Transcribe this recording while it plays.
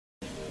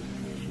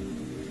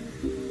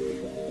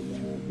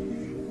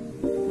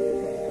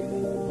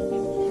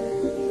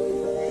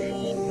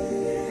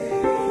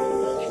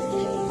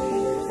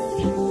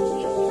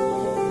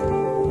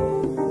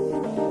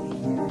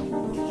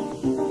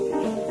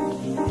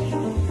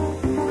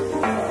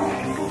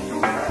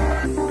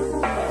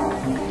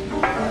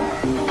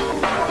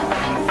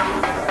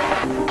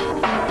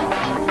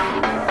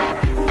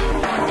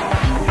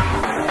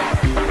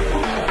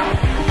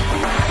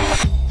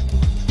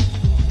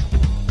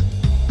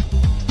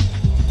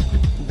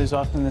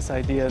There's often this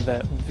idea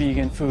that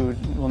vegan food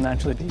will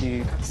naturally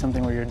be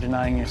something where you're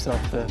denying yourself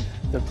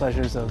the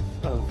pleasures of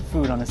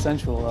food on a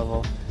sensual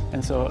level.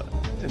 And so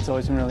it's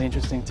always been really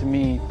interesting to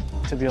me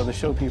to be able to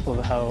show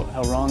people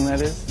how wrong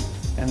that is,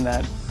 and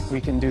that we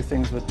can do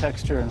things with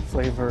texture and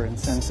flavor and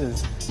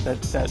senses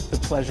that the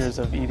pleasures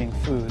of eating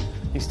food,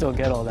 you still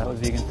get all that with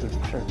vegan food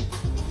for sure.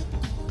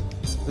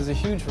 There's a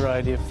huge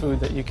variety of food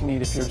that you can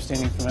eat if you're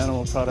abstaining from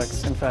animal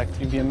products. In fact,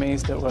 you'd be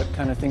amazed at what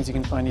kind of things you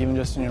can find even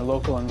just in your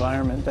local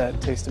environment that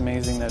taste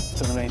amazing, that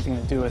don't have anything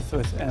to do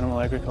with animal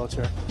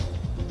agriculture.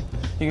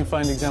 You can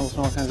find examples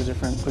from all kinds of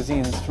different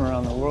cuisines from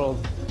around the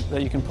world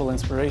that you can pull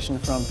inspiration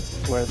from,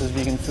 where there's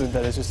vegan food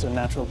that is just a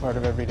natural part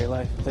of everyday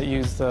life, that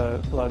use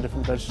a lot of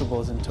different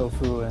vegetables and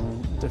tofu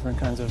and different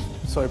kinds of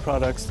soy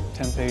products,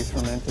 tempeh,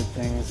 fermented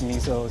things,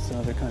 miso, and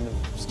other kind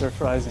of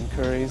stir-fries and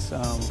curries.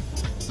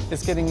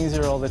 It's getting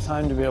easier all the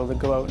time to be able to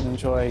go out and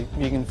enjoy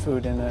vegan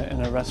food in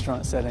a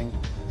restaurant setting.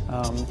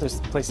 There's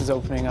places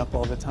opening up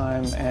all the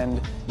time,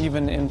 and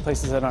even in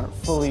places that aren't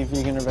fully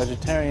vegan or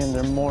vegetarian,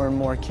 they're more and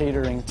more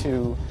catering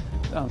to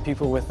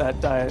people with that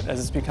diet as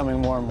it's becoming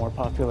more and more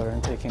popular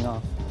and taking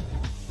off.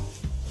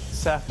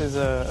 SAF is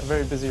a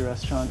very busy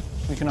restaurant.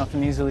 We can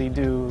often easily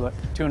do like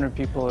 200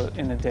 people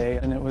in a day,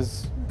 and it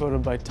was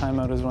voted by Time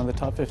Out as one of the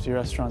top 50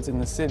 restaurants in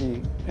the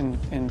city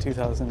in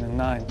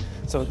 2009.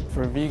 So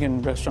for a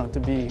vegan restaurant to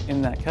be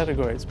in that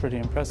category, it's pretty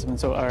impressive. And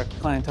so our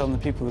clientele and the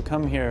people who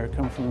come here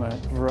come from a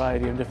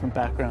variety of different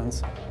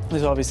backgrounds.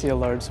 There's obviously a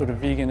large sort of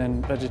vegan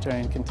and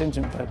vegetarian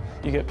contingent, but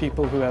you get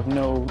people who have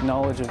no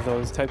knowledge of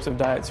those types of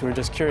diets who are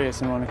just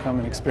curious and want to come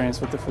and experience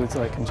what the food's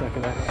like and check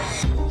it out.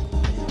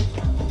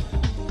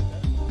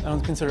 I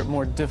don't consider it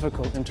more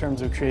difficult in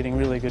terms of creating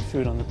really good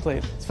food on the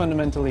plate. It's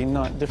fundamentally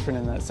not different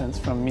in that sense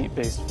from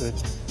meat-based food.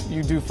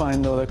 You do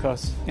find, though,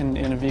 that in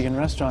a vegan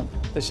restaurant,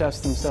 the chefs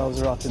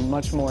themselves are often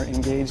much more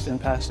engaged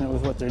and passionate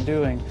with what they're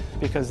doing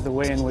because the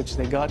way in which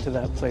they got to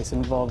that place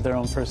involved their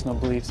own personal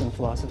beliefs and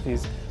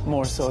philosophies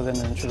more so than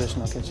in a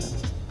traditional kitchen.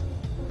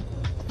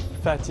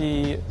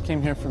 Fatih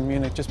came here from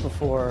Munich just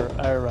before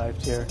I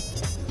arrived here.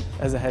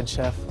 As a head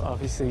chef,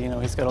 obviously,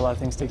 he's got a lot of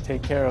things to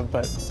take care of,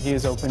 but he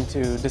is open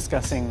to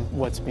discussing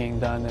what's being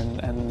done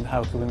and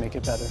how can we make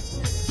it better.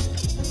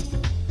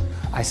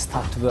 I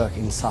started work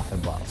in SAF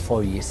about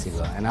 4 years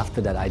ago, and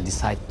after that I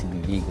decided to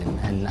be vegan,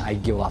 and I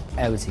give up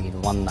everything in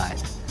one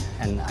night.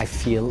 And I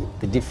feel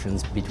the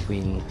difference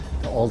between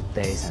the old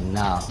days and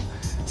now.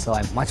 So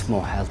I'm much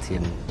more healthy,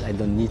 and I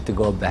don't need to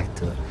go back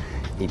to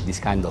eat this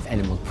kind of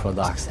animal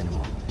products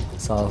anymore.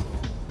 So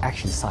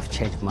actually SAF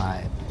changed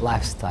my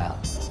lifestyle.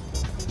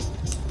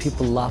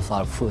 People love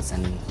our foods,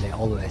 and they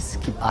always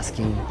keep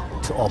asking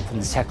to open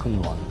the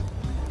second one.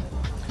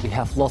 We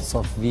have lots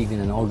of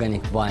vegan and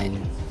organic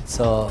wine,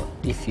 so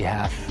if you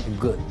have a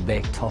good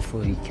baked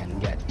tofu, you can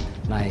get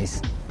nice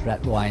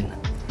red wine.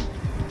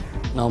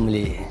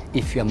 Normally,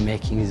 if you're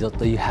making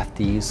risotto, you have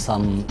to use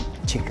some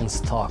chicken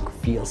stock,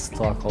 veal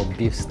stock, or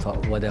beef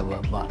stock, whatever,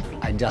 but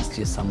I just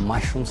use some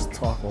mushroom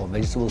stock or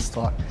vegetable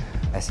stock.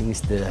 I think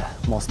it's the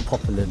most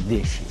popular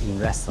dish in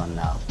restaurant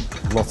now.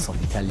 Lots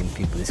of Italian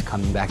people is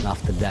coming back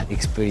after that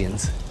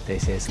experience. They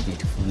say it's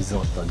beautiful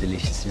risotto,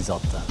 delicious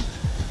risotto.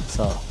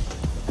 So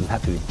I'm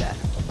happy with that.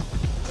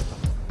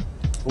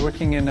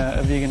 Working in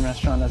a vegan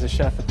restaurant as a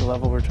chef at the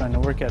level we're trying to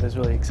work at is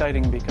really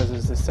exciting because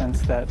there's this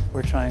sense that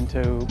we're trying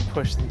to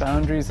push the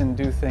boundaries and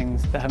do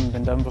things that haven't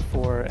been done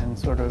before and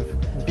sort of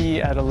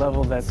be at a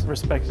level that's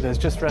respected as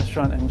just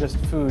restaurant and just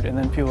food, and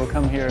then people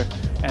come here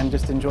and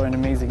just enjoy an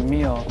amazing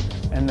meal,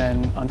 and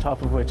then on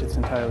top of which it's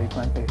entirely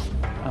plant-based.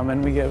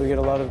 And we get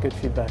a lot of good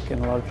feedback,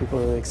 and a lot of people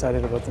are really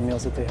excited about the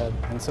meals that they had.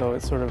 And so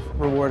it's sort of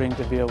rewarding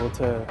to be able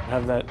to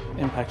have that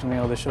impact and be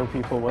able to show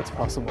people what's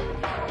possible.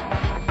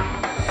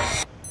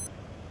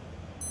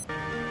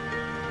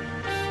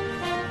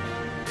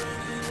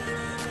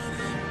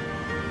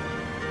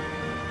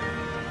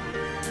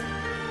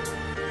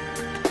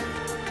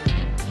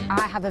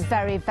 I have a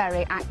very,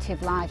 very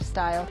active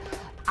lifestyle.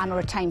 I'm a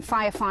retained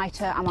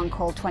firefighter. I'm on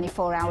call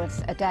 24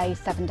 hours a day,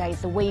 7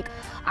 days a week.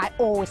 I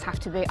always have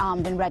to be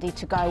armed and ready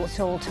to go at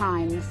all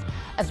times,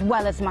 as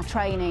well as my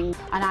training.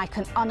 And I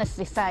can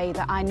honestly say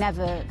that I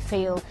never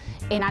feel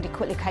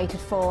inadequately catered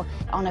for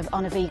on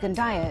a vegan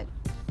diet.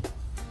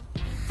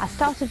 I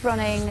started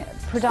running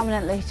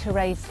predominantly to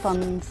raise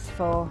funds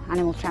for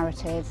animal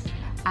charities,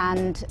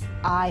 and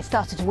I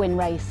started to win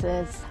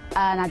races,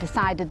 and I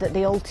decided that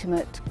the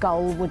ultimate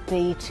goal would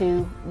be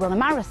to run a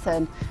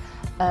marathon.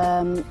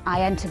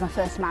 I entered my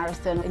first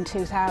marathon in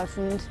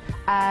 2000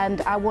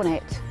 and I won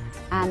it.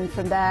 And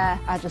from there,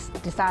 I just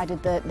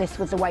decided that this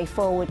was the way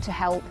forward to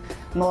help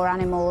more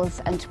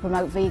animals and to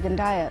promote vegan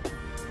diet.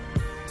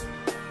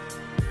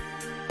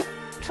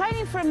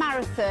 Training for a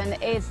marathon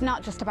is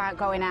not just about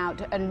going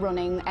out and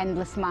running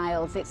endless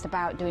miles. It's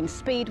about doing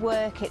speed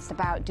work, it's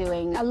about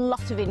doing a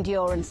lot of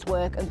endurance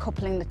work and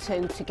coupling the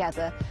two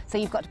together. So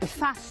you've got to be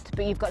fast,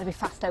 but you've got to be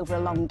fast over a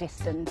long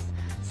distance.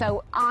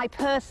 So I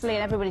personally,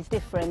 and everybody's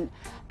different,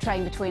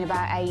 train between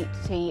about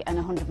 80 and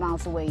 100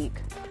 miles a week.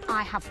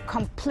 I have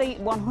complete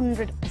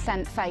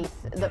 100%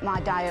 faith that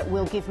my diet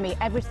will give me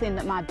everything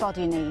that my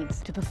body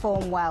needs to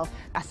perform well.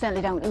 I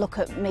certainly don't look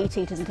at meat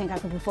eaters and think I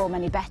could perform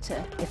any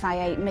better if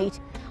I ate meat.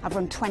 I've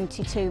run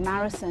 22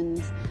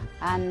 marathons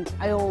and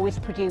I always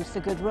produce a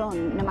good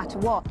run, no matter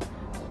what.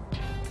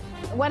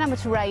 When I'm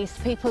at a race,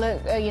 people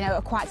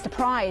are quite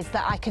surprised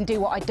that I can do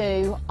what I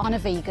do on a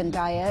vegan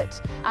diet,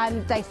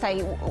 and they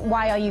say,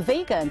 "Why are you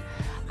vegan?"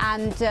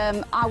 And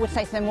I would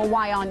say to them, "Well,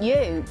 why aren't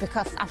you?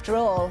 Because after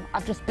all,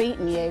 I've just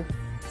beaten you.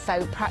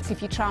 So perhaps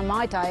if you try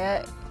my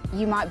diet,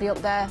 you might be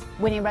up there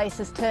winning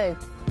races too."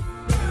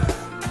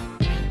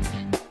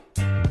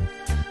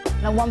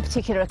 And on one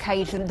particular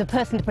occasion, the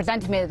person who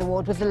presented me the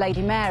award was the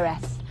Lady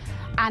Mayoress,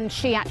 and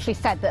she actually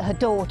said that her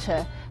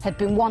daughter had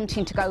been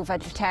wanting to go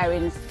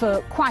vegetarian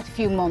for quite a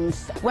few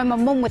months. When my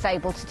mum was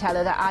able to tell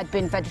her that I'd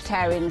been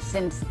vegetarian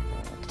since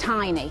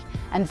tiny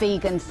and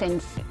vegan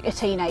since a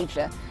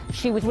teenager,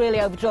 she was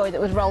really overjoyed that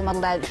there was a role model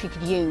there that she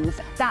could use.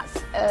 That's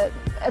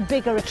a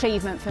bigger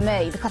achievement for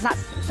me, because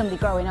that's somebody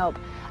growing up,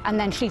 and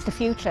then she's the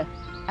future,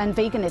 and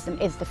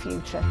veganism is the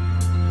future.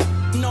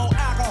 No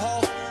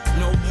alcohol,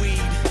 no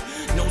weed,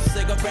 no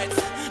cigarettes,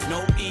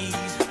 no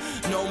ease,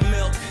 no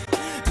milk,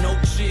 no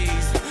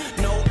cheese,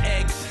 no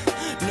eggs,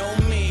 no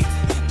meat,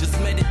 just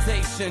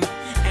meditation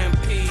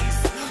and peace,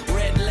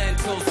 red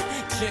lentils,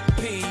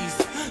 chickpeas,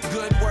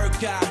 good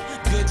workout,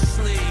 good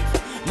sleep,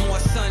 more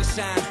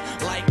sunshine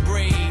like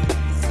breeze.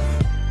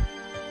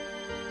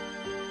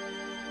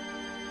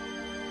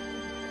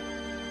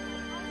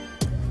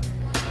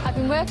 I've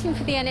been working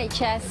for the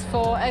NHS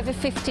for over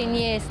 15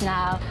 years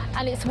now,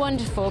 and it's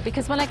wonderful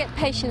because when I get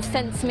patients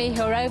sent to me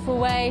who are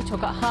overweight or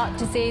got heart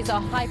disease or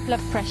high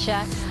blood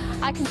pressure,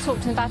 I can talk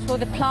to them about all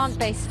the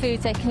plant-based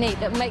foods they can eat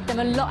that will make them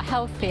a lot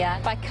healthier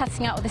by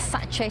cutting out all the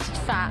saturated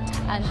fat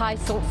and high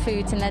salt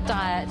foods in their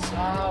diet.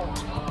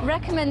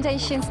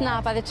 Recommendations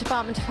now by the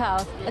Department of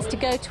Health is to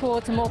go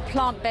towards a more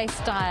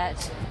plant-based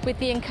diet with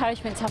the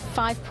encouragement to have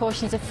 5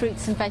 portions of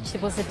fruits and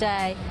vegetables a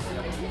day.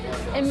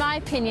 In my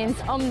opinion,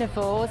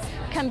 omnivores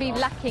can be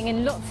lacking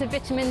in lots of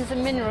vitamins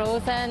and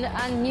minerals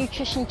and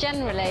nutrition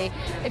generally.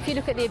 If you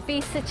look at the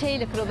obesity,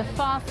 look at all the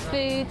fast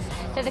foods,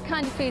 they're the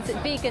kind of foods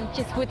that vegans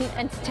just wouldn't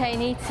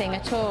entertain eating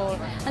at all.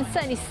 And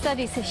certainly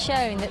studies have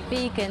shown that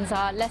vegans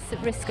are less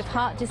at risk of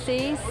heart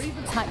disease,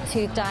 type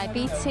 2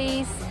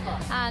 diabetes,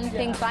 and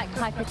things like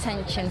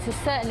hypertension. So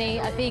certainly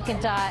a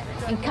vegan diet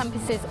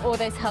encompasses all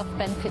those health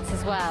benefits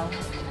as well.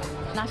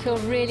 And I feel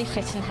really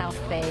fit and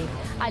healthy.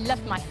 I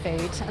love my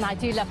food and I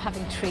do love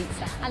having treats.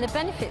 And the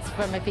benefits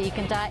from a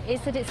vegan diet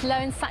is that it's low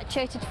in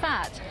saturated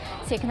fat.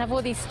 So you can have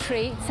all these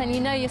treats and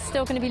you know you're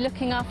still going to be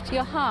looking after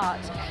your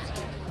heart.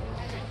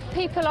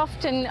 People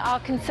often are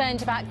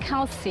concerned about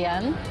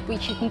calcium,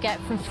 which you can get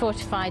from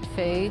fortified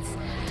foods,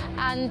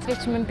 and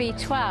vitamin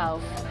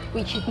B12,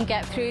 which you can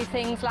get through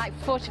things like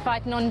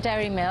fortified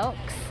non-dairy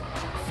milks,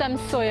 some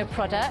soya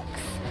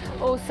products,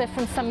 also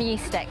from some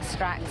yeast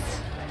extracts.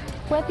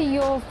 Whether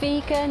you're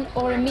vegan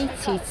or a meat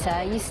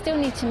eater, you still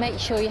need to make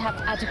sure you have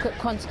adequate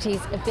quantities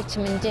of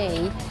vitamin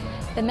D.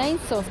 The main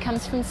source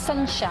comes from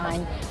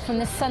sunshine, from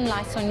the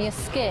sunlight on your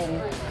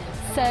skin.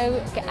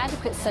 So get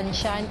adequate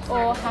sunshine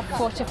or have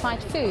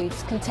fortified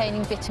foods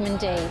containing vitamin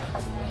D.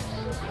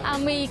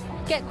 And we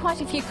get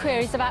quite a few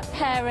queries about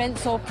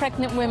parents or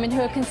pregnant women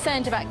who are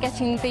concerned about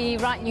getting the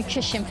right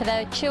nutrition for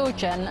their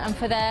children and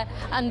for their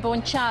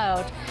unborn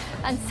child.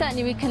 And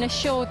certainly we can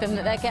assure them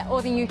that they get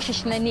all the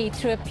nutrition they need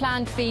through a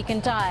planned vegan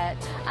diet.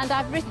 And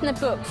I've written a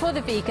book for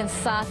the Vegan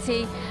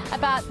Society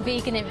about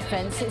vegan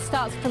infants. It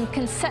starts from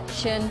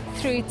conception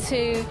through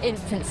to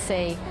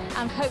infancy.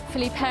 And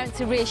hopefully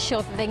parents are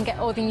reassured that they can get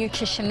all the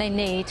nutrition they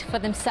need for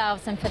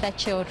themselves and for their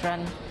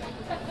children.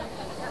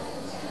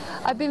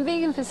 I've been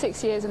vegan for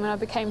 6 years, and when I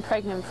became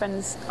pregnant,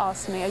 friends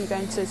asked me, "Are you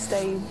going to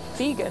stay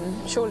vegan?"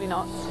 "Surely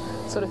not,"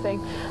 sort of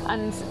thing.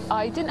 And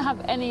I didn't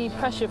have any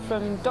pressure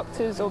from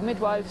doctors or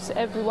midwives.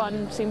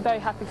 Everyone seemed very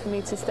happy for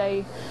me to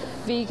stay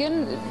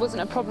vegan. It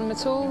wasn't a problem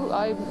at all.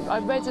 I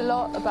read a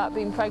lot about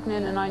being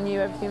pregnant and I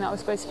knew everything that I was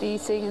supposed to be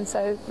eating, and so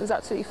it was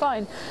absolutely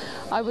fine.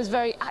 I was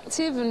very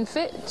active and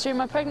fit during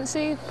my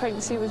pregnancy.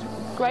 Pregnancy was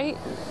great.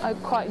 I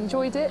quite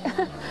enjoyed it.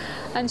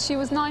 And she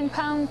was 9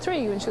 pounds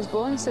 3 when she was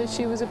born, so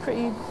she was a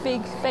pretty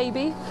big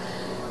baby.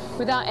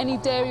 Without any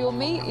dairy or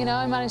meat, you know,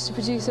 I managed to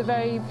produce a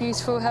very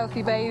beautiful,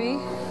 healthy baby,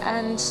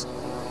 and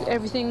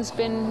everything's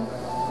been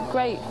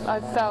great.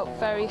 I've felt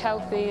very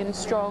healthy and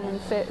strong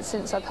and fit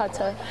since I've had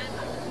her.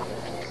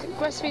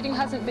 breastfeeding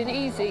hasn't been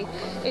easy,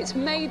 it's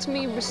made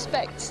me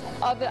respect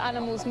other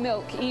animals'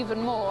 milk even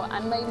more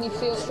and made me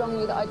feel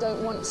strongly that I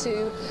don't want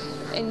to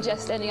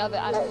ingest any other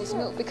animal's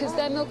milk, because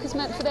their milk is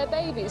meant for their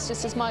babies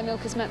just as my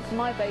milk is meant for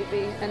my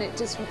baby, and it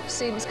just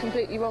seems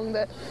completely wrong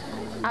that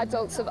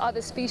adults of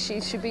other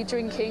species should be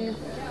drinking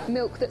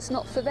milk that's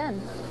not for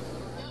them.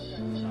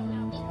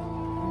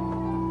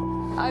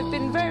 I've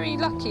been very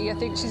lucky. I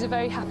think she's a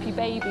very happy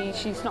baby.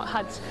 She's not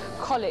had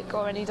colic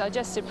or any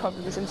digestive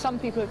problems, and some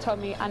people have told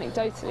me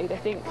anecdotally they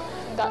think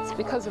that's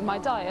because of my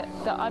diet,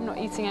 that I'm not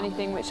eating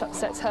anything which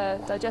upsets her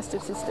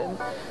digestive system.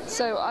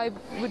 So I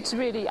would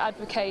really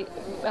advocate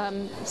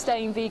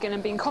staying vegan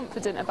and being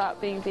confident about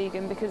being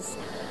vegan, because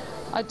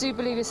I do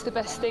believe it's the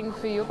best thing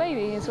for your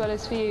baby as well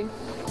as for you.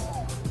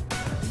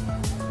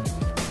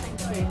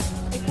 Thank you.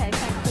 Okay,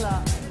 thanks a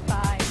lot.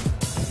 Bye.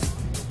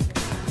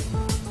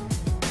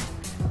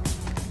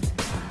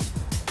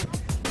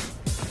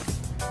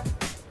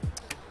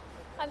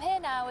 I'm here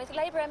now with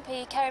Labour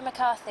MP Kerry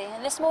McCarthy,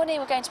 and this morning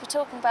we're going to be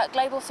talking about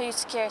global food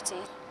security,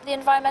 the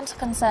environmental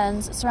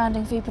concerns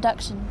surrounding food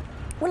production.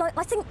 Well,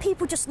 I think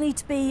people just need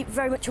to be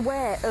very much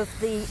aware of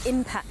the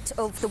impact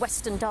of the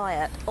Western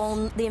diet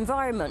on the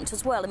environment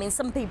as well. I mean,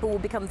 some people will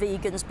become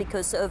vegans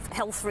because of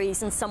health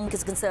reasons, some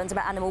because of concerns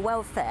about animal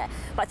welfare.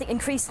 But I think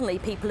increasingly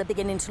people are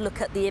beginning to look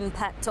at the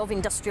impact of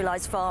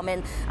industrialised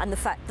farming and the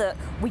fact that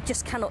we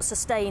just cannot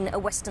sustain a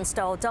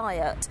Western-style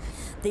diet.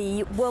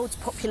 The world's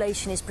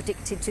population is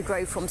predicted to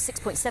grow from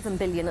 6.7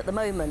 billion at the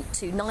moment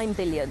to 9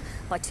 billion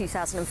by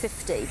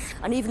 2050.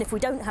 And even if we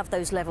don't have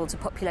those levels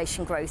of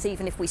population growth,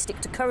 even if we stick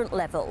to current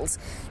levels,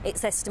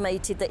 it's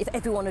estimated that if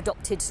everyone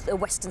adopted a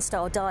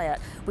Western-style diet,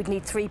 we'd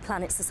need 3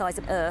 planets the size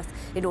of Earth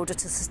in order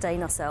to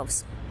sustain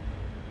ourselves.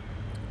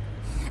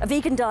 A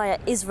vegan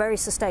diet is very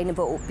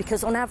sustainable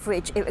because on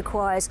average it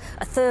requires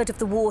 1/3 of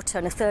the water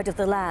and 1/3 of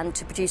the land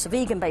to produce a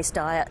vegan-based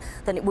diet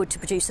than it would to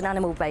produce an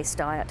animal-based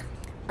diet.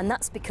 And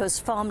that's because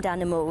farmed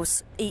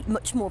animals eat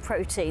much more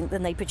protein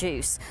than they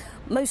produce.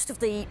 Most of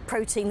the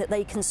protein that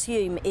they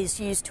consume is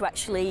used to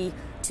actually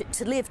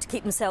to live, to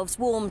keep themselves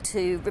warm,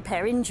 to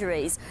repair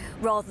injuries,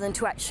 rather than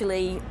to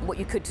actually what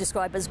you could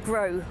describe as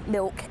grow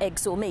milk,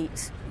 eggs or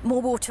meat.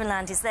 More water and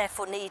land is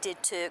therefore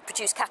needed to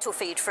produce cattle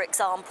feed, for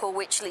example,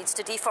 which leads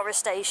to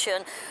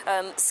deforestation,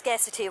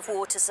 scarcity of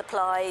water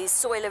supplies,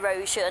 soil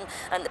erosion,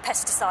 and the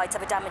pesticides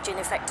have a damaging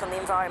effect on the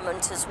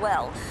environment as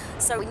well.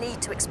 So we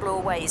need to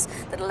explore ways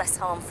that are less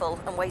harmful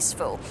and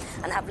wasteful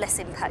and have less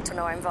impact on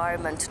our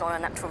environment and on our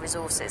natural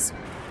resources.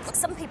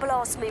 Some people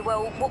ask me,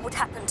 well, what would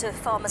happen to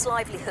farmers'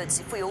 livelihoods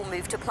if we all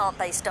moved to a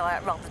plant-based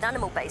diet rather than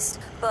animal-based?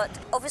 But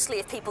obviously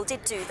if people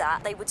did do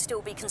that, they would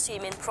still be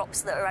consuming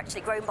crops that are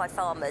actually grown by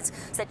farmers.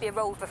 So there'd be a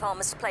role for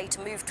farmers to play to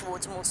move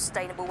towards a more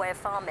sustainable way of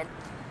farming.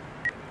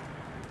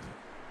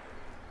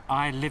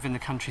 I live in the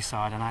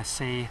countryside and I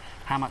see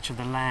how much of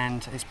the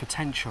land, its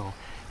potential,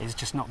 is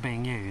just not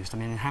being used. I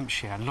mean, in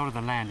Hampshire, a lot of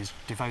the land is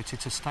devoted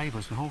to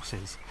stables and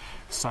horses.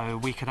 So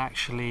we could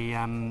actually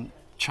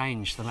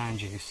change the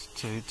land use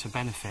to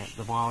benefit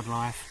the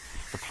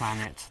wildlife, the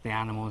planet, the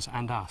animals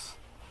and us.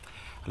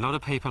 A lot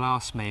of people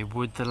ask me,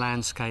 would the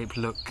landscape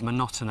look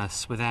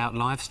monotonous without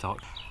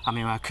livestock? I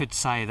mean, I could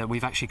say that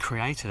we've actually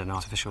created an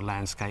artificial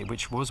landscape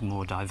which was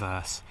more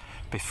diverse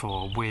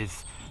before,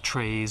 with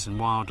trees and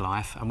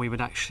wildlife, and we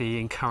would actually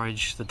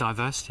encourage the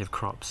diversity of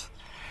crops.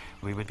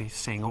 We would be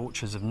seeing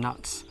orchards of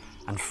nuts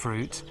and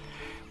fruit.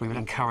 We would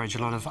encourage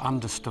a lot of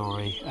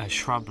understory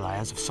shrub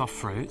layers of soft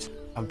fruit,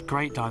 a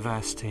great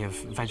diversity of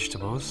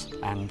vegetables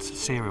and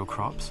cereal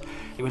crops.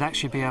 It would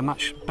actually be a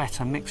much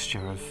better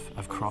mixture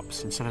of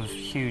crops instead of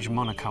huge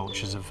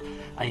monocultures of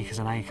acres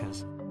and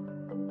acres.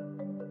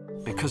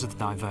 Because of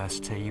the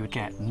diversity, you would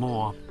get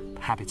more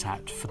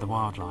habitat for the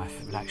wildlife.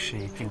 It would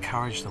actually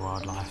encourage the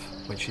wildlife,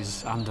 which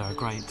is under a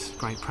great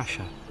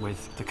pressure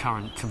with the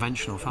current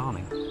conventional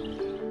farming.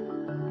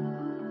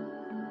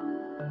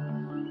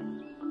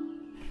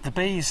 The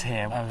bees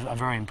here are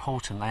very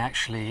important. They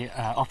actually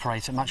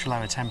operate at much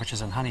lower temperatures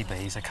than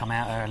honeybees. They come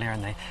out earlier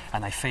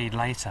and they feed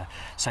later,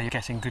 so you're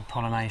getting good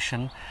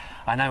pollination.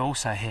 I know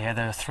also here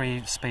there are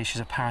 3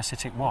 species of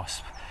parasitic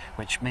wasp,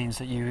 which means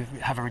that you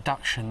have a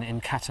reduction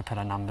in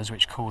caterpillar numbers,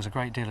 which cause a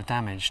great deal of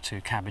damage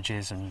to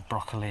cabbages and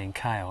broccoli and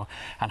kale,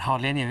 and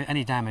hardly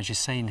any damage is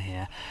seen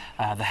here.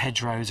 The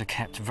hedgerows are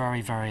kept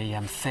very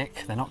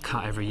thick. They're not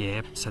cut every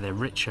year, so they're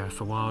richer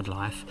for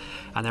wildlife,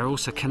 and they're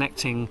also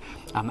connecting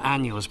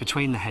annuals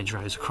between the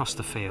hedgerows across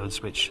the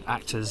fields, which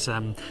act as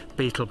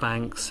beetle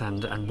banks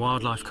and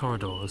wildlife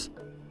corridors.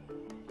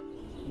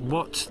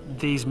 What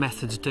these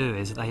methods do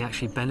is that they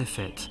actually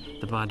benefit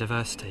the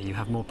biodiversity. You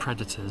have more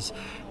predators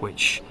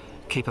which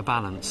keep a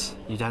balance.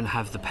 You don't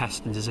have the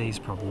pest and disease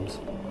problems.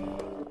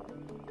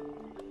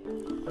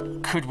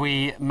 Could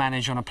we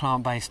manage on a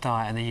plant-based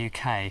diet in the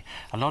UK?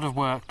 A lot of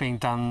work being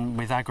done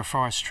with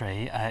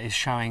agroforestry is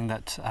showing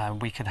that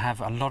we could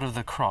have a lot of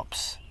the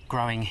crops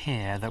growing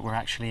here that we're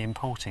actually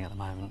importing at the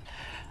moment.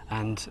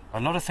 And a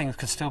lot of things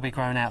could still be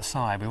grown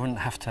outside. We wouldn't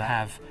have to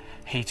have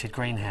heated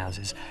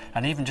greenhouses.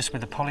 And even just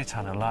with the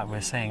polytunnel like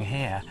we're seeing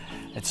here,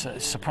 it's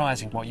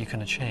surprising what you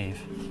can achieve.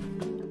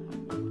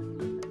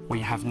 We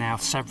have now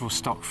several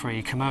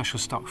stock-free, commercial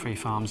stock-free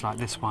farms like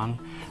this one.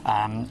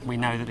 We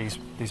know that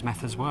these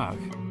methods work.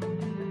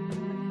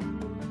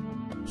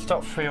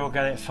 Stock-free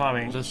organic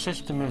farming is a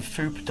system of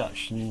food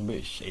production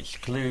which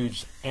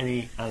excludes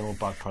any animal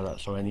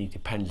byproducts or any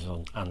dependence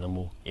on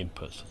animal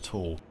inputs at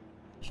all.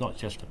 It's not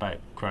just about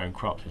growing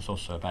crops, it's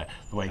also about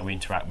the way we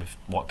interact with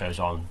what goes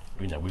on,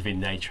 within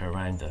nature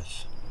around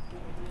us.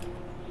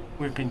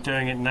 We've been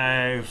doing it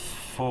now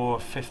for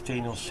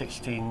 15 or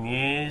 16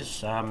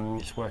 years.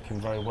 It's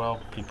working very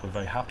well. People are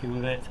very happy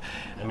with it.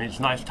 I mean, it's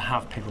nice to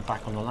have people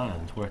back on the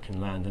land,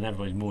 working land, and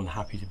everybody's more than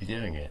happy to be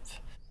doing it.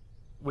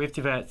 We've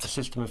developed a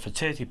system of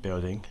fertility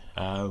building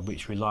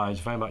which relies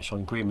very much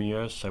on green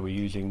manures, so we're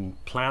using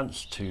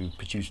plants to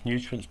produce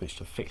nutrients which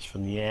are fixed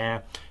from the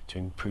air to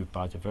improve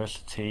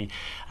biodiversity,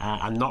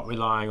 and not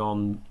relying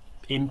on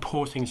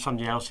importing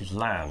somebody else's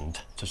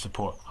land to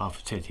support our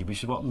fertility,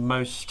 which is what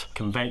most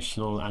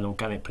conventional and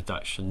organic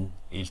production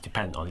is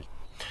dependent on.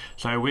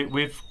 So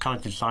we've kind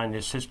of designed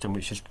this system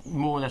which is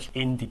more or less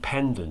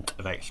independent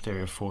of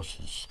exterior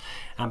forces.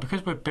 And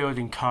because we're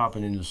building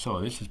carbon in the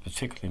soil, this is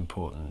particularly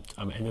important.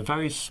 And a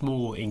very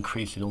small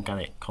increase in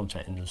organic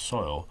content in the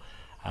soil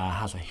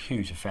has a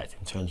huge effect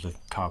in terms of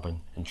carbon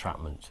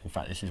entrapment. In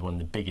fact, this is one of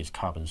the biggest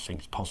carbon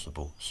sinks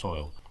possible,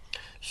 soil.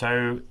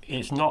 So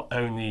it's not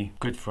only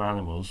good for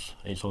animals,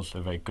 it's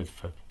also very good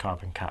for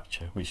carbon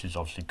capture, which is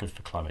obviously good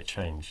for climate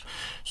change.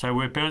 So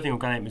we're building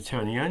organic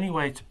material, and the only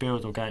way to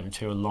build organic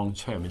material long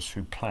term is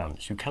through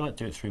plants. You cannot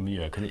do it through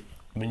manure, because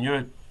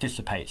manure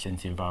dissipates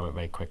into the environment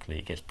very quickly,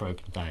 it gets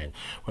broken down.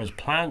 Whereas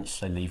plants,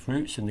 they leave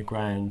roots in the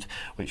ground,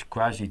 which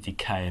gradually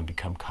decay and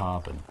become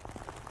carbon.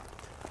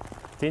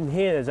 In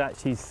here there's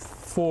actually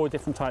 4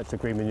 different types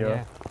of green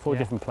manure, 4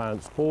 different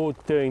plants, all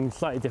doing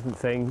slightly different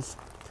things.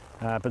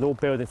 But all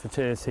building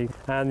fertility,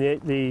 and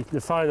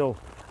the final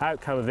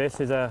outcome of this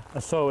is a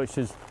soil which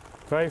is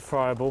very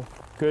friable,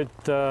 good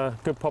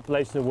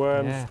population of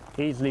worms,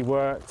 easily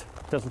worked,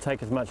 doesn't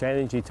take as much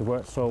energy to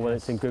work soil when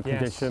it's in good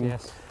condition,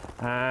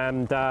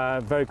 and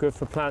very good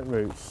for plant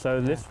roots.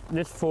 So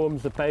this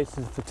forms the basis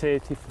of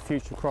fertility for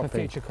future cropping. For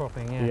future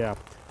cropping, yeah.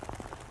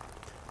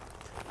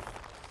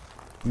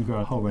 We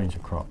grow a whole range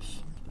of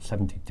crops,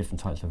 70 different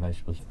types of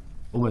vegetables.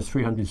 Almost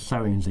 300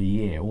 sowings a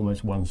year,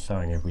 almost 1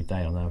 sowing every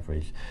day on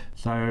average.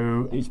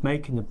 So it's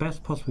making the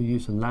best possible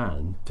use of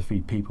land to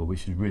feed people,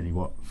 which is really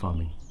what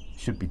farming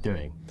should be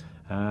doing.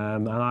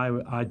 And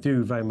I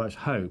do very much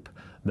hope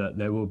that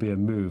there will be a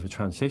move, a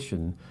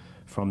transition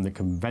from the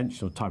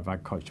conventional type of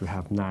agriculture we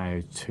have now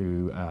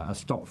to a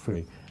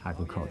stock-free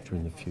agriculture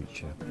in the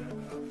future.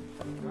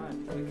 Right,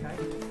 okay.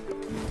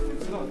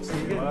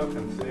 You're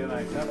welcome. See you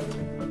later.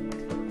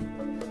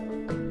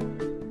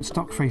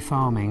 Stock-free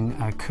farming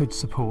could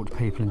support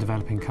people in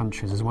developing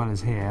countries as well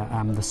as here.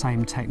 The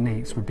same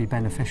techniques would be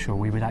beneficial.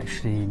 We would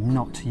actually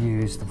not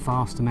use the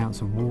vast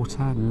amounts of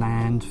water,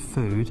 land,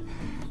 food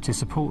to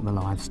support the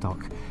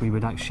livestock. We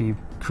would actually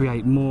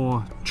create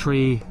more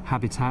tree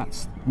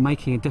habitats,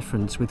 making a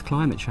difference with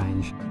climate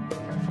change.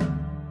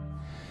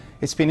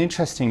 It's been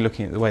interesting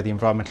looking at the way the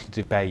environmental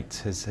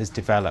debate has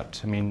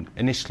developed. I mean,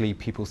 initially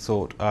people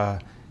thought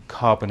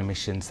carbon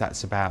emissions,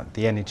 that's about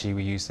the energy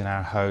we use in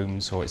our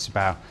homes, or it's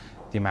about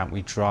the amount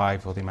we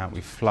drive or the amount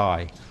we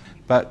fly.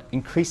 But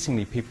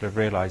increasingly people have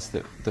realised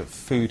that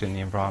food and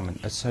the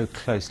environment are so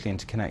closely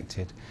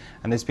interconnected,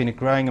 and there's been a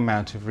growing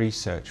amount of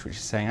research which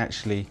is saying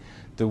actually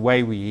the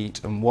way we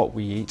eat and what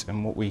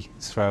we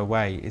throw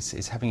away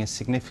is having a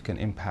significant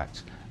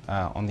impact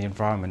on the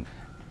environment.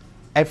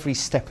 Every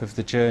step of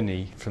the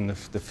journey from the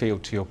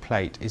field to your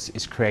plate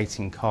is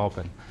creating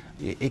carbon.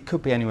 It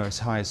could be anywhere as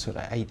high as sort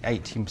of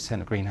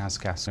 18% of greenhouse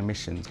gas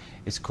emissions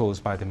is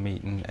caused by the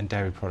meat and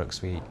dairy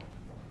products we eat.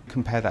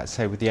 Compare that,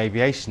 say, with the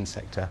aviation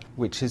sector,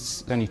 which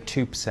is only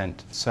 2%.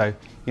 So,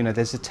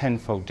 there's a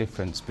tenfold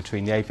difference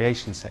between the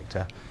aviation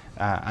sector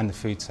and the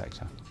food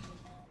sector.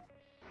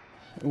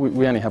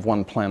 We only have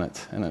one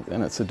planet, and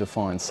it's a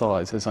defined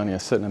size. There's only a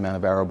certain amount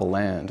of arable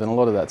land, and a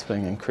lot of that's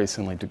being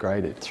increasingly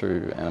degraded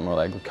through animal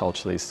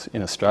agriculture. These,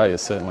 in Australia,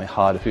 certainly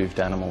hard-hooved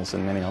animals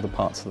and many other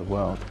parts of the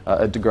world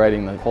are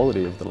degrading the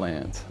quality of the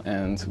land,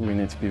 and we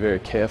need to be very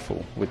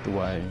careful with the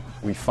way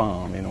we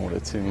farm in order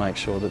to make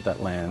sure that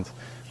that land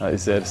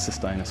is there to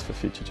sustain us for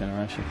future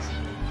generations.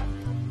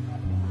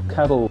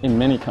 Cattle in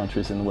many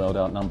countries in the world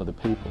outnumber the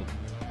people.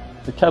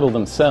 The cattle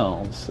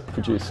themselves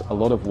produce a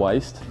lot of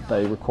waste,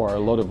 they require a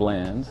lot of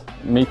land.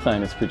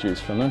 Methane is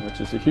produced from them,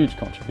 which is a huge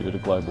contributor to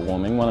global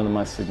warming, one of the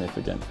most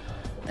significant.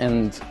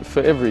 And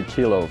for every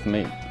kilo of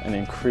meat, an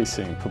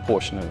increasing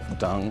proportion of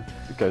dung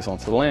goes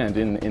onto the land.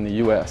 In the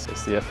US,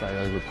 as the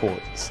FAO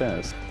report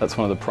says, that's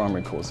one of the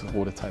primary causes of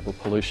water table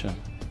pollution.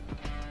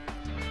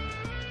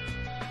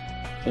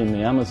 In the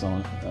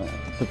Amazon,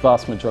 the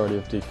vast majority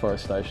of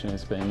deforestation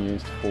is being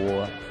used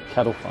for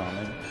cattle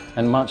farming,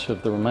 and much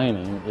of the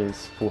remaining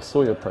is for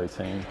soya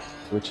protein,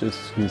 which is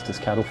used as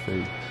cattle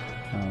food.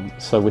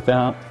 So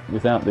without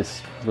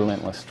this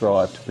relentless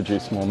drive to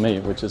produce more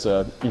meat, which is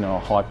a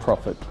high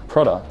profit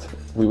product,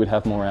 we would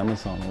have more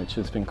Amazon, which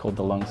has been called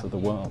the lungs of the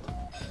world.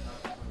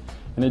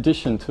 In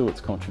addition to its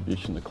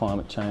contribution to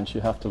climate change,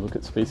 you have to look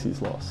at species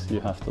loss.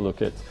 You have to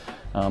look at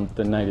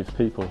the native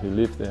people who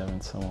live there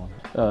and so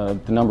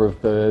on. The number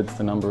of birds,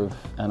 the number of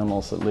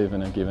animals that live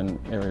in a given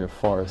area of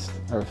forest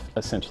are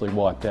essentially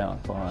wiped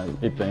out by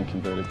it being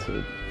converted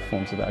to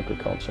forms of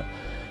agriculture.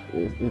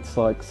 It's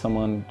like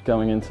someone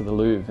going into the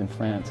Louvre in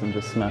France and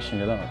just smashing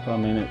it up. I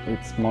mean,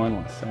 it's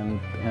mindless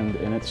and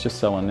it's just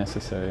so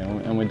unnecessary,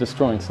 and we're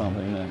destroying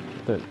something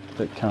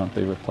that can't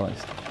be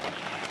replaced.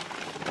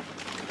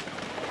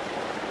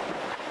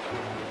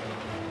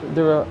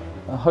 There are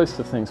a host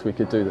of things we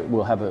could do that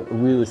will have a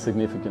really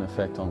significant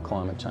effect on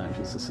climate change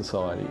as a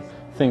society.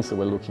 Things that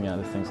we're looking at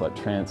are things like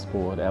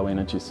transport, our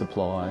energy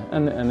supply,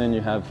 and then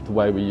you have the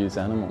way we use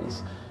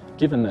animals.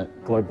 Given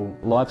that global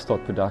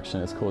livestock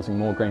production is causing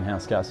more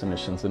greenhouse gas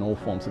emissions than all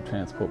forms of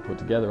transport put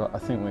together, I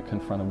think we're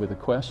confronted with a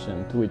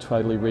question. Do we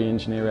totally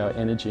re-engineer our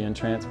energy and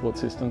transport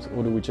systems,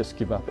 or do we just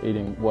give up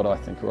eating what I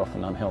think are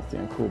often unhealthy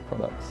and cruel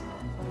products?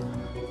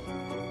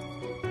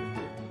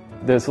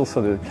 There's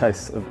also the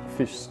case of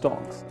fish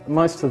stocks.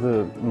 Most of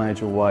the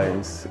major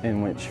ways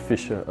in which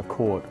fish are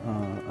caught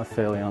are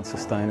fairly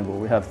unsustainable.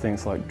 We have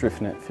things like drift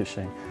net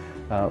fishing,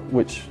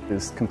 which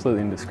is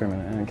completely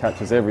indiscriminate and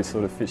catches every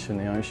sort of fish in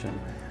the ocean.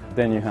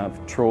 Then you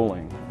have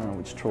trawling,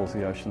 which trawls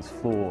the ocean's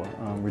floor,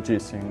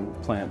 reducing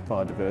plant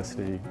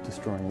biodiversity,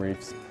 destroying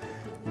reefs.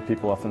 And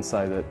people often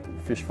say that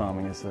fish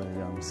farming is a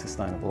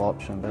sustainable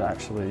option, but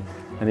actually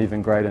an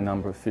even greater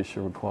number of fish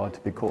are required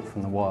to be caught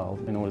from the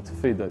wild in order to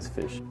feed those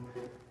fish.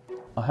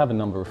 I have a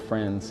number of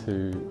friends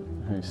who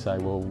say,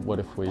 well, what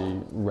if we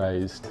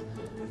raised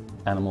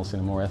animals in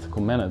a more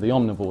ethical manner? The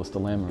Omnivore's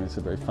Dilemma is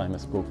a very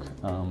famous book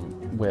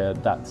where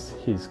that's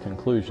his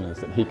conclusion, is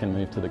that he can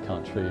move to the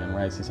country and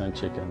raise his own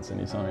chickens and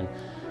his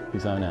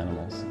own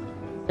animals.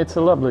 It's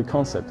a lovely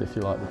concept if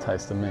you like the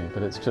taste of meat,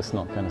 but it's just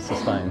not going to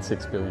sustain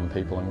 6 billion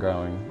people and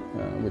growing,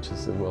 which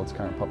is the world's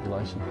current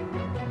population.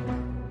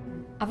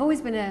 I've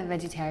always been a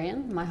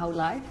vegetarian my whole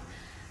life,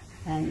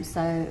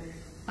 so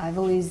I've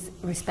always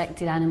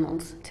respected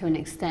animals to an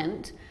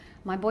extent.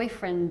 My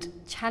boyfriend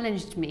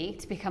challenged me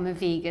to become a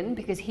vegan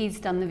because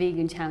he's done the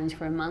vegan challenge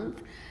for a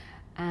month,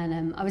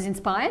 and I was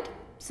inspired,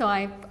 so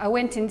I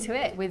went into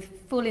it with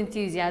full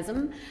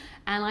enthusiasm,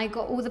 and I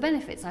got all the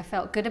benefits. I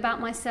felt good about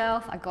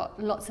myself, I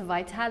got lots of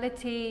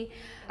vitality,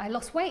 I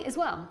lost weight as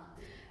well,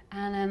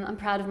 and I'm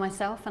proud of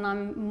myself, and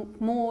I'm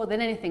more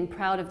than anything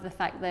proud of the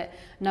fact that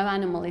no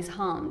animal is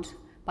harmed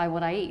by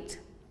what I eat.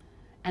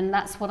 And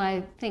that's what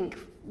I think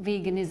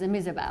veganism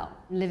is about,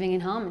 living in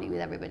harmony with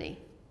everybody.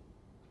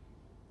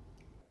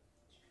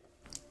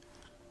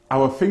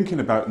 Our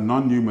thinking about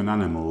non-human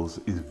animals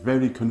is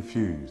very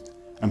confused,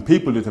 and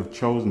people that have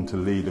chosen to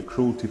lead a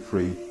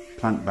cruelty-free,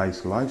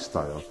 plant-based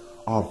lifestyle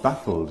are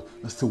baffled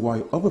as to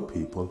why other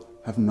people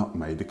have not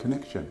made a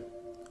connection.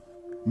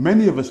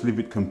 Many of us live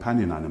with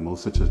companion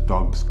animals such as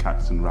dogs,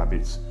 cats and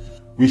rabbits.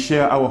 We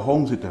share our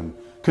homes with them,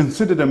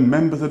 consider them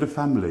members of the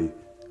family,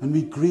 and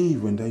we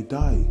grieve when they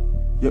die.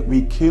 Yet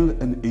we kill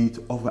and eat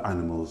other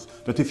animals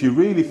that, if you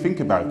really think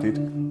about it,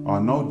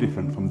 are no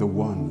different from the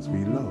ones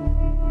we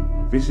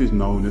love. This is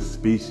known as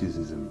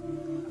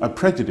speciesism, a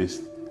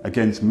prejudice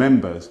against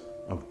members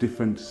of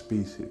different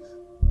species.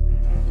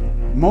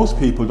 Most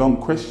people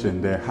don't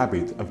question their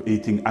habit of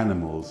eating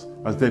animals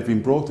as they've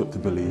been brought up to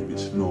believe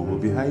it's normal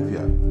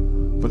behaviour,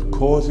 but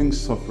causing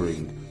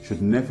suffering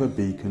should never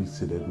be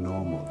considered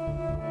normal.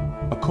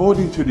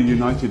 According to the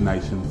United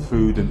Nations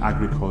Food and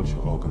Agriculture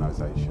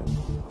Organization,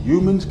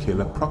 humans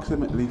kill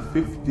approximately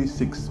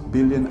 56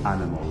 billion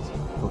animals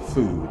for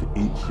food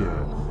each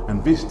year,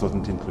 and this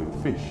doesn't include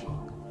fish.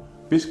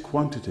 This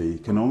quantity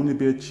can only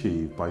be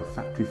achieved by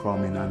factory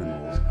farming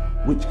animals,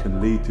 which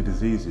can lead to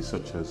diseases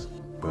such as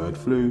bird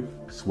flu,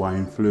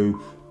 swine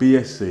flu,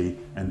 BSE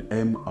and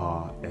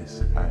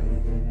MRSA.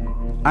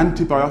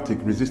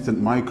 Antibiotic-resistant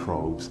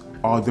microbes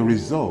are the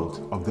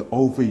result of the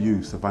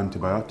overuse of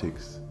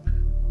antibiotics.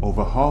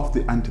 Over half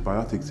the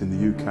antibiotics in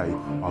the UK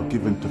are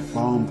given to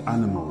farmed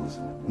animals,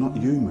 not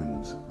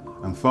humans,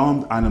 and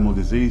farmed animal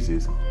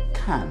diseases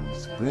can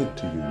spread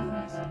to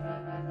humans.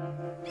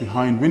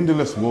 Behind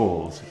windowless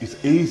walls,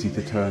 it's easy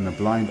to turn a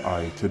blind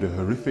eye to the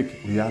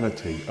horrific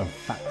reality of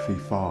factory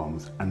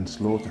farms and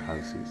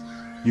slaughterhouses.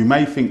 You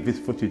may think this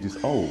footage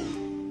is old,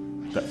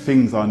 that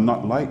things are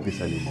not like this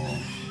anymore.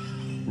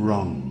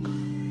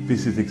 Wrong.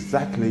 This is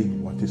exactly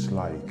what it's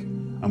like,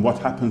 and what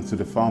happens to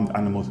the farmed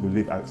animals who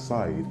live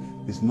outside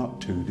is not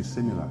too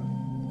dissimilar.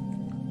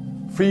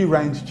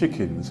 Free-range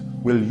chickens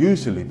will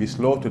usually be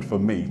slaughtered for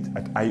meat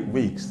at 8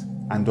 weeks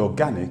and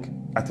organic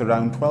at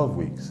around 12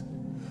 weeks.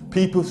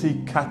 People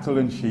see cattle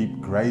and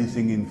sheep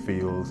grazing in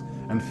fields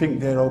and think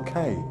they're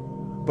okay,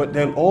 but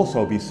they'll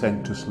also be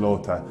sent to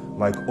slaughter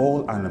like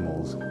all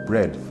animals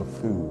bred for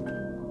food.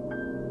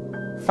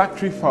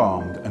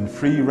 Factory-farmed and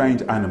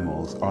free-range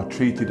animals are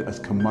treated as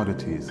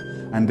commodities,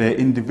 and their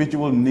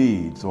individual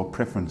needs or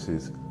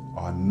preferences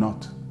are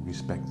not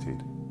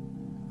respected.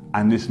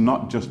 And it's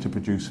not just to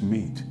produce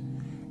meat.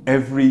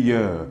 Every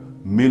year,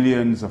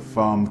 millions of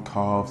farmed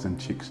calves and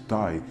chicks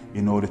die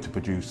in order to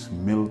produce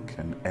milk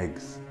and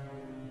eggs.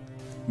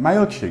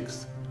 Male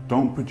chicks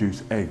don't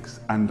produce eggs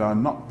and are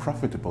not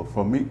profitable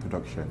for meat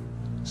production,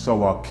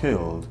 so are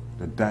killed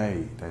the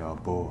day they are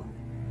born.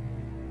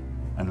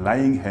 And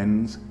laying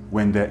hens,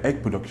 when their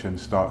egg production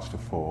starts to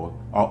fall,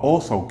 are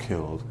also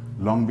killed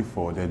long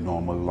before their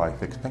normal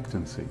life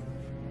expectancy.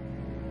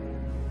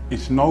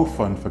 It's no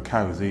fun for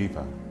cows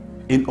either.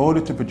 In order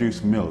to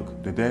produce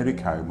milk, the dairy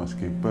cow must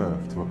give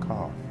birth to a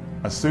calf.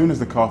 As soon as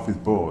the calf is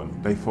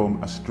born, they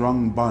form a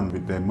strong bond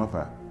with their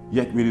mother,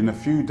 yet within a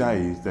few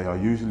days they are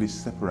usually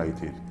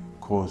separated,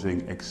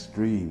 causing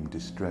extreme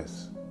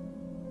distress.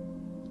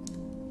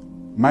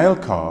 Male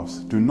calves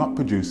do not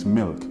produce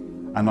milk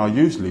and are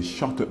usually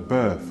shot at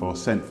birth or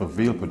sent for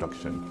veal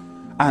production,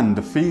 and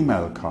the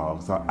female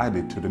calves are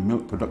added to the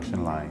milk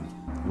production line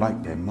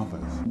like their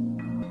mothers.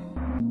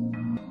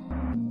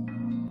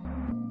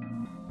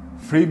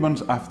 3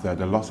 months after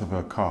the loss of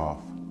her calf,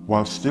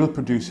 while still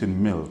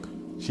producing milk,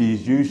 she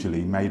is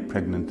usually made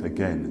pregnant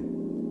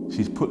again.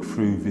 She's put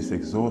through this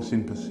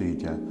exhausting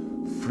procedure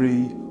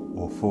 3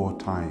 or 4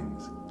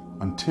 times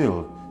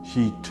until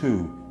she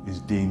too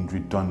is deemed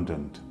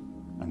redundant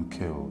and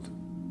killed.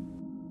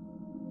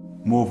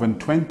 More than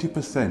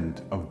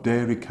 20% of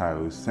dairy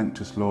cows sent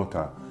to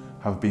slaughter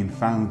have been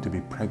found to be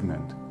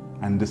pregnant,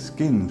 and the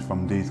skins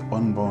from these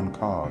unborn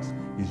calves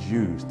is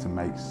used to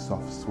make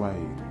soft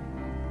suede.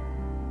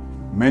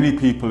 Many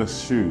people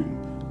assume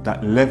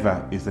that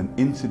leather is an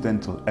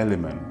incidental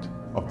element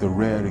of the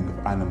rearing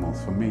of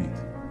animals for meat.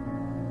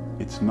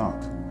 It's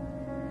not.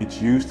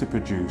 It's used to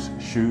produce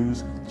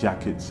shoes,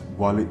 jackets,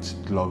 wallets,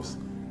 gloves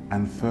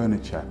and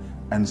furniture,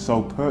 and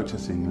so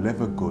purchasing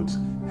leather goods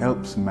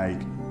helps make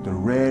the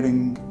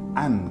rearing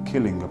and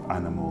killing of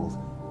animals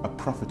a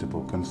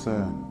profitable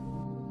concern.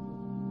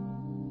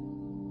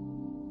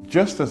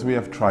 Just as we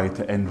have tried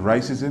to end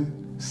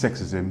racism,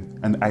 sexism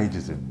and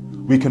ageism,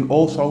 we can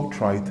also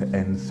try to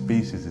end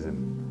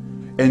speciesism.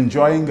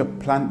 Enjoying a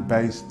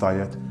plant-based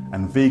diet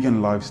and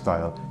vegan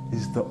lifestyle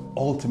is the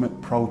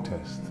ultimate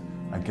protest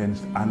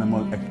against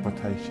animal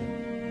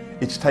exploitation.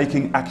 It's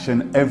taking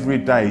action every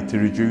day to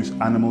reduce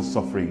animal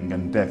suffering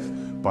and death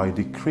by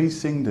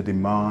decreasing the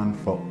demand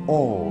for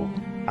all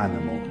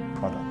animal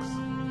products.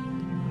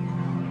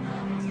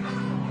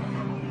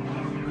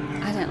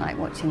 I don't like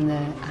watching the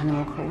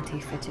animal cruelty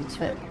footage,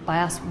 but by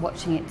us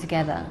watching it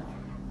together,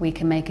 we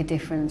can make a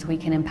difference. We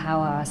can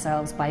empower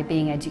ourselves by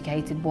being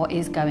educated what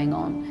is going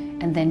on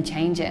and then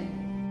change it.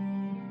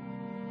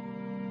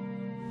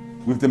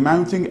 With the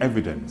mounting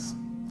evidence,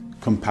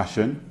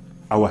 compassion,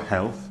 our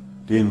health,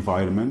 the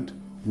environment,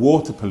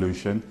 water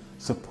pollution,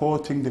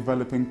 supporting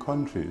developing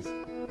countries,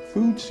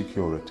 food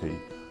security,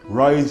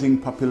 rising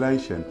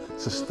population,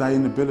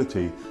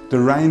 sustainability, the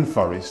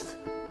rainforest.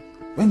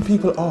 When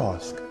people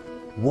ask,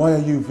 why are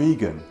you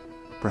vegan?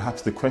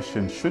 Perhaps the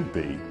question should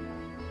be,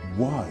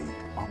 why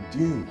aren't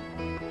you?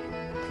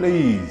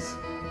 Please,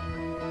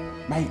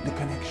 make the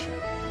connection.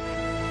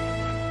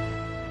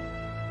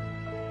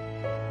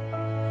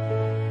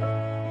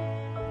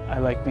 I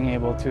like being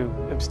able to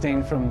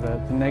abstain from the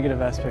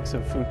negative aspects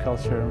of food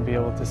culture and be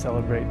able to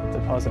celebrate the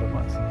positive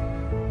ones.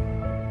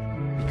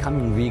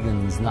 Becoming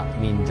vegan does not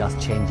mean just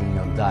changing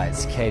your diet,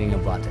 it's caring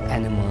about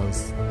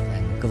animals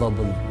and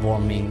global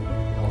warming.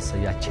 Also,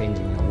 you're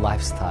changing your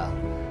lifestyle.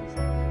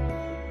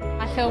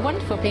 I feel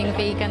wonderful being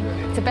vegan.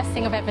 It's the best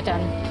thing I've ever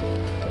done.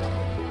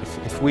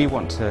 If we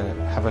want to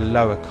have a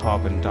lower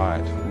carbon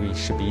diet, we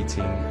should be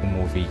eating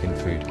more vegan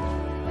food.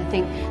 I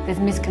think there's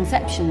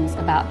misconceptions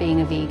about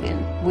being a vegan,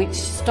 which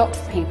stops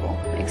people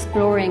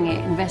exploring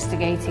it,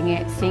 investigating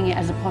it, seeing it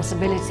as a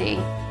possibility.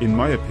 In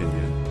my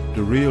opinion,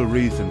 the real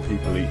reason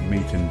people eat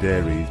meat and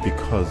dairy is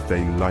because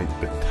they like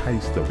the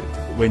taste of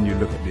it. When you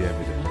look at the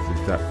evidence,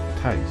 is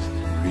that taste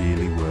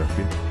really worth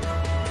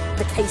it?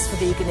 The case for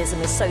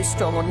veganism is so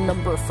strong on a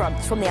number of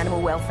fronts, from the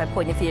animal welfare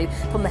point of view,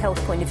 from the health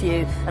point of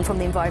view, and from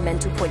the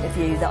environmental point of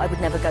view, that I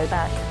would never go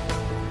back.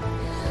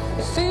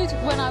 Food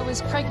when I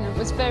was pregnant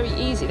was very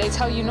easy. They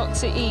tell you not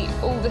to eat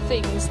all the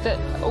things that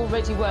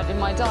already weren't in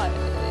my diet.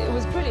 It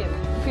was brilliant.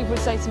 People would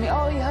say to me,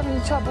 oh, you're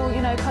having trouble,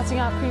 you know, cutting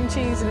out cream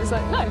cheese, and it's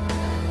like, no,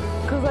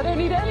 because I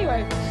don't eat it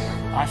anyway.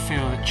 I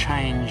feel that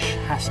change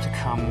has to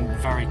come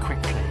very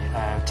quickly.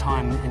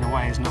 Time, in a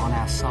way, is not on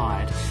our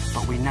side,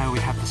 but we know we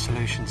have the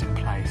solutions in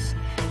place.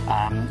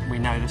 We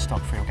know that Stop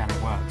Free Organic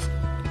works.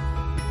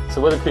 So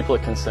whether people are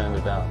concerned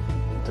about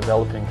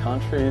developing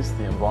countries,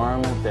 the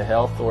environment, their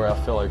health, or our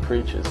fellow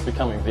creatures,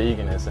 becoming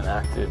vegan is an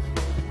active,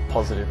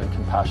 positive and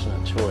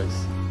compassionate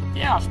choice.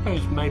 Yeah, I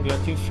suppose maybe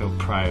I do feel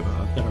proud, but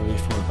I've never really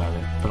thought about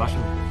it. But I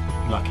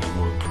feel lucky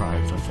more than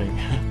proud, I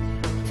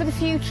think. For the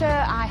future,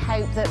 I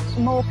hope that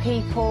more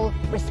people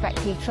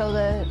respect each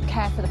other,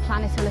 care for the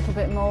planet a little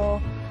bit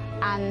more,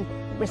 and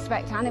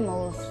respect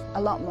animals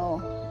a lot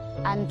more,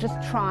 and just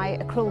try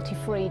a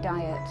cruelty-free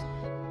diet.